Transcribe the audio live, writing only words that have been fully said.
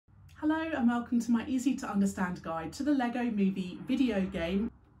Hello and welcome to my easy to understand guide to the Lego Movie video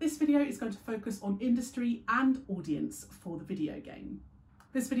game. This video is going to focus on industry and audience for the video game.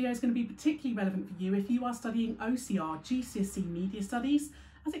 This video is going to be particularly relevant for you if you are studying OCR GCSE Media Studies,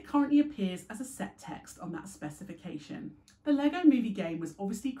 as it currently appears as a set text on that specification. The Lego Movie game was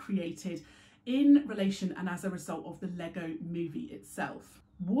obviously created in relation and as a result of the Lego Movie itself.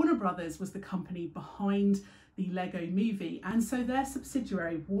 Warner Brothers was the company behind the Lego Movie, and so their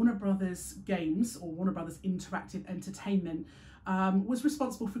subsidiary Warner Brothers Games, or Warner Brothers Interactive Entertainment, was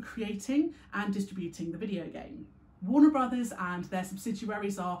responsible for creating and distributing the video game. Warner Brothers and their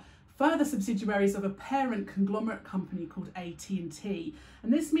subsidiaries are further subsidiaries of a parent conglomerate company called AT&T,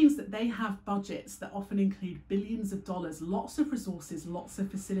 and this means that they have budgets that often include billions of dollars, lots of resources, lots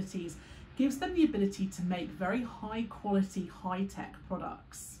of facilities, gives them the ability to make very high quality, high-tech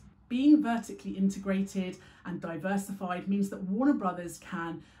products. Being vertically integrated and diversified means that Warner Brothers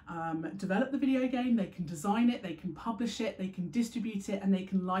can develop the video game, they can design it, they can publish it, they can distribute it, and they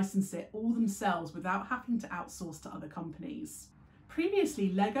can license it all themselves without having to outsource to other companies.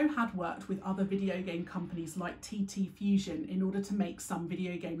 Previously, Lego had worked with other video game companies like TT Fusion in order to make some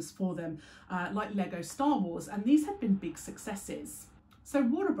video games for them, like Lego Star Wars, and these had been big successes. So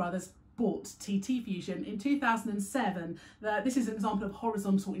Warner Brothers bought TT Fusion in 2007. This is an example of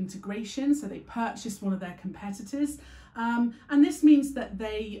horizontal integration, so they purchased one of their competitors, and this means that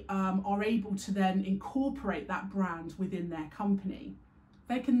they are able to then incorporate that brand within their company.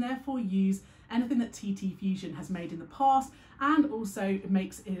 They can therefore use anything that TT Fusion has made in the past, and also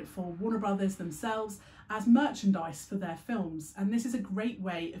makes it for Warner Brothers themselves as merchandise for their films, and this is a great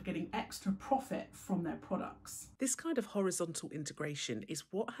way of getting extra profit from their products. This kind of horizontal integration is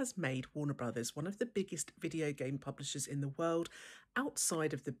what has made Warner Brothers one of the biggest video game publishers in the world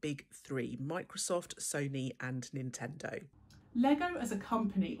outside of the big three, Microsoft, Sony and Nintendo. Lego as a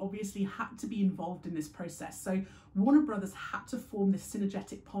company obviously had to be involved in this process, so Warner Brothers had to form this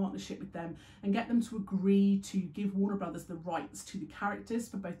synergetic partnership with them and get them to agree to give Warner Brothers the rights to the characters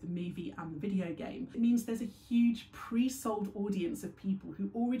for both the movie and the video game. It means there's a huge pre-sold audience of people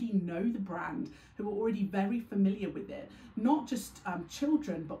who already know the brand, who are already very familiar with it, not just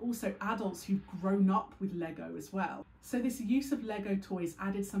children but also adults who've grown up with Lego as well. So this use of Lego toys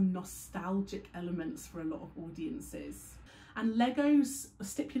added some nostalgic elements for a lot of audiences. And Lego's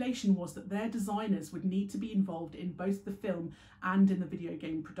stipulation was that their designers would need to be involved in both the film and in the video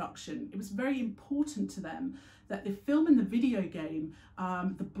game production. It was very important to them that the film and the video game,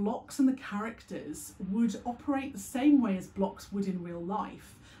 the blocks and the characters would operate the same way as blocks would in real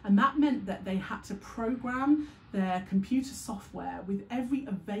life. And that meant that they had to program their computer software with every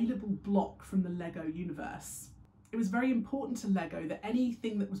available block from the Lego universe. It was very important to Lego that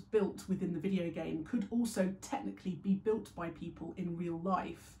anything that was built within the video game could also technically be built by people in real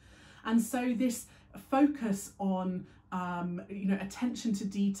life. And so this focus on attention to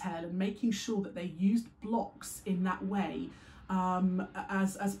detail and making sure that they used blocks in that way,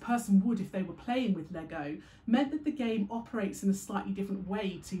 as a person would if they were playing with Lego, meant that the game operates in a slightly different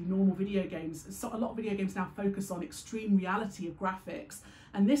way to normal video games. So a lot of video games now focus on extreme reality of graphics,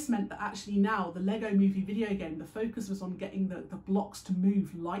 and this meant that actually now the Lego Movie video game, the focus was on getting the blocks to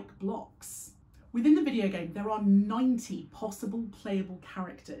move like blocks. Within the video game, there are 90 possible playable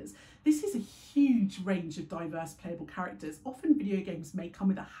characters. This is a huge range of diverse playable characters. Often video games may come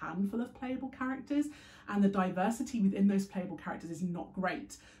with a handful of playable characters, and the diversity within those playable characters is not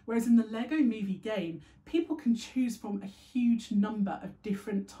great. Whereas in the Lego Movie game, people can choose from a huge number of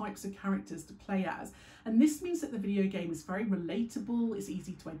different types of characters to play as. And this means that the video game is very relatable, it's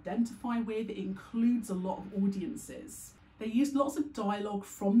easy to identify with, it includes a lot of audiences. They used lots of dialogue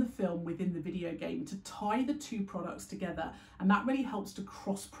from the film within the video game to tie the two products together, and that really helps to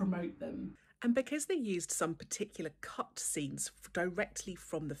cross-promote them. And because they used some particular cut scenes directly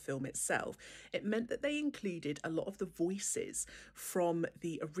from the film itself, it meant that they included a lot of the voices from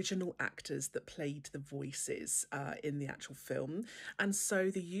the original actors that played the voices in the actual film. And so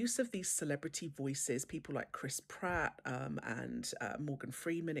the use of these celebrity voices, people like Chris Pratt and Morgan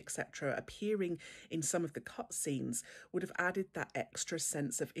Freeman, etc., appearing in some of the cut scenes would have added that extra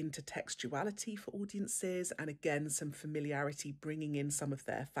sense of intertextuality for audiences, and again some familiarity, bringing in some of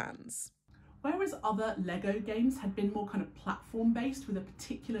their fans. Whereas other Lego games had been more kind of platform based with a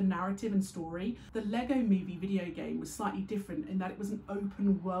particular narrative and story, the Lego Movie video game was slightly different in that it was an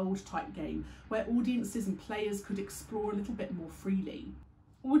open world type game where audiences and players could explore a little bit more freely.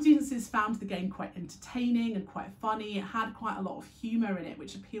 Audiences found the game quite entertaining and quite funny. It had quite a lot of humour in it,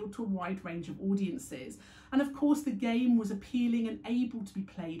 which appealed to a wide range of audiences. And of course, the game was appealing and able to be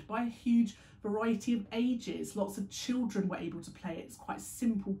played by a huge variety of ages, lots of children were able to play it. It's quite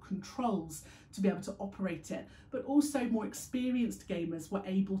simple controls to be able to operate it, but also more experienced gamers were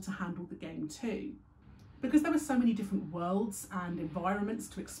able to handle the game too. Because there were so many different worlds and environments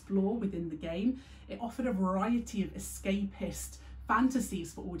to explore within the game, it offered a variety of escapist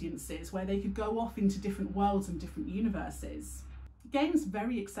fantasies for audiences where they could go off into different worlds and different universes. The game's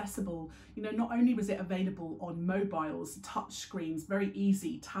very accessible. Not only was it available on mobiles, touch screens, very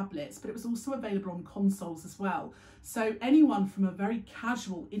easy tablets, but it was also available on consoles as well. So anyone from a very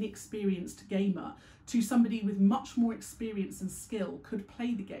casual, inexperienced gamer to somebody with much more experience and skill could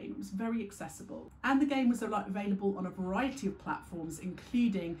play the game. It was very accessible. And the game was available on a variety of platforms,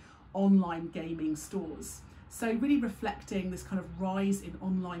 including online gaming stores. So really reflecting this kind of rise in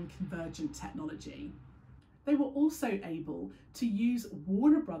online convergent technology. They were also able to use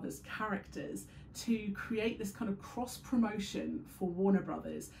Warner Brothers characters to create this kind of cross promotion for Warner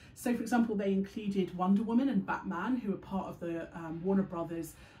Brothers. So for example, they included Wonder Woman and Batman, who are part of the Warner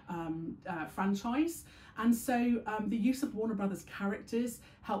Brothers franchise. And so the use of Warner Brothers characters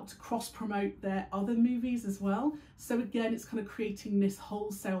helped cross promote their other movies as well. So again, it's kind of creating this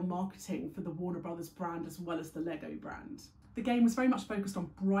wholesale marketing for the Warner Brothers brand as well as the Lego brand. The game was very much focused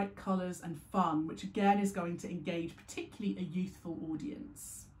on bright colours and fun, which again is going to engage particularly a youthful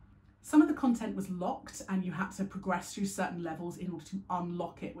audience. Some of the content was locked and you had to progress through certain levels in order to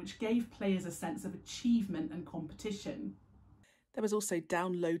unlock it, which gave players a sense of achievement and competition. There was also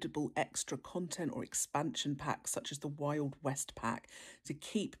downloadable extra content or expansion packs such as the Wild West pack to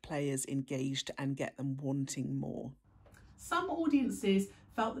keep players engaged and get them wanting more. Some audiences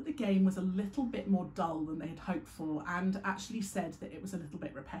felt that the game was a little bit more dull than they had hoped for and actually said that it was a little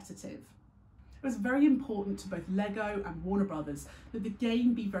bit repetitive. It was very important to both Lego and Warner Brothers that the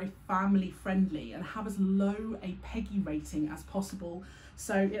game be very family friendly and have as low a PEGI rating as possible.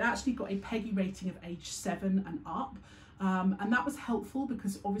 So it actually got a PEGI rating of age 7 and up. And that was helpful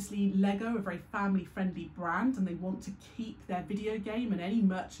because obviously Lego are a very family friendly brand and they want to keep their video game and any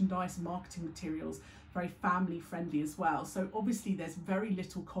merchandise and marketing materials very family friendly as well. So obviously there's very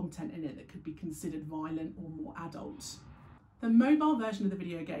little content in it that could be considered violent or more adult. The mobile version of the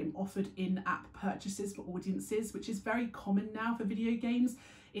video game offered in-app purchases for audiences, which is very common now for video games.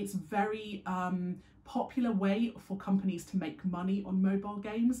 It's very popular way for companies to make money on mobile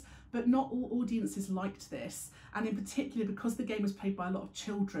games, but not all audiences liked this. And in particular, because the game was played by a lot of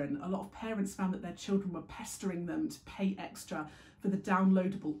children, a lot of parents found that their children were pestering them to pay extra for the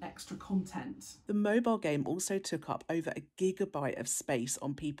downloadable extra content. The mobile game also took up over a gigabyte of space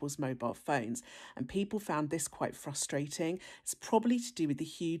on people's mobile phones, and people found this quite frustrating. It's probably to do with the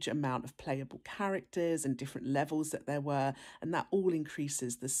huge amount of playable characters and different levels that there were, and that all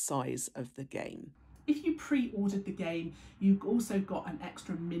increases the size of the game. If you pre-ordered the game, you also got an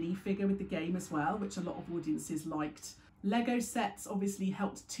extra minifigure with the game as well, which a lot of audiences liked. Lego sets obviously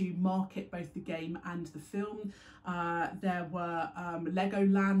helped to market both the game and the film. There were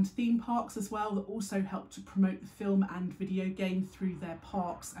Legoland theme parks as well that also helped to promote the film and video game through their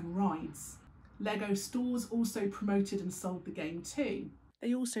parks and rides. Lego stores also promoted and sold the game too.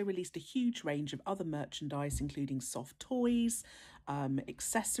 They also released a huge range of other merchandise, including soft toys,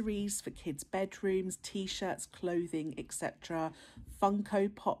 accessories for kids' bedrooms, t-shirts, clothing, etc.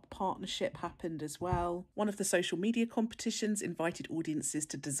 Funko Pop partnership happened as well. One of the social media competitions invited audiences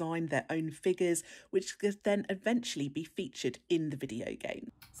to design their own figures, which could then eventually be featured in the video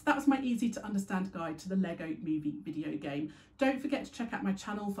game. So that was my easy to understand guide to the Lego Movie video game. Don't forget to check out my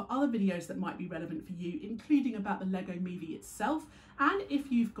channel for other videos that might be relevant for you, including about the Lego Movie itself. And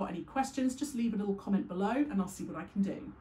if you've got any questions, just leave a little comment below and I'll see what I can do.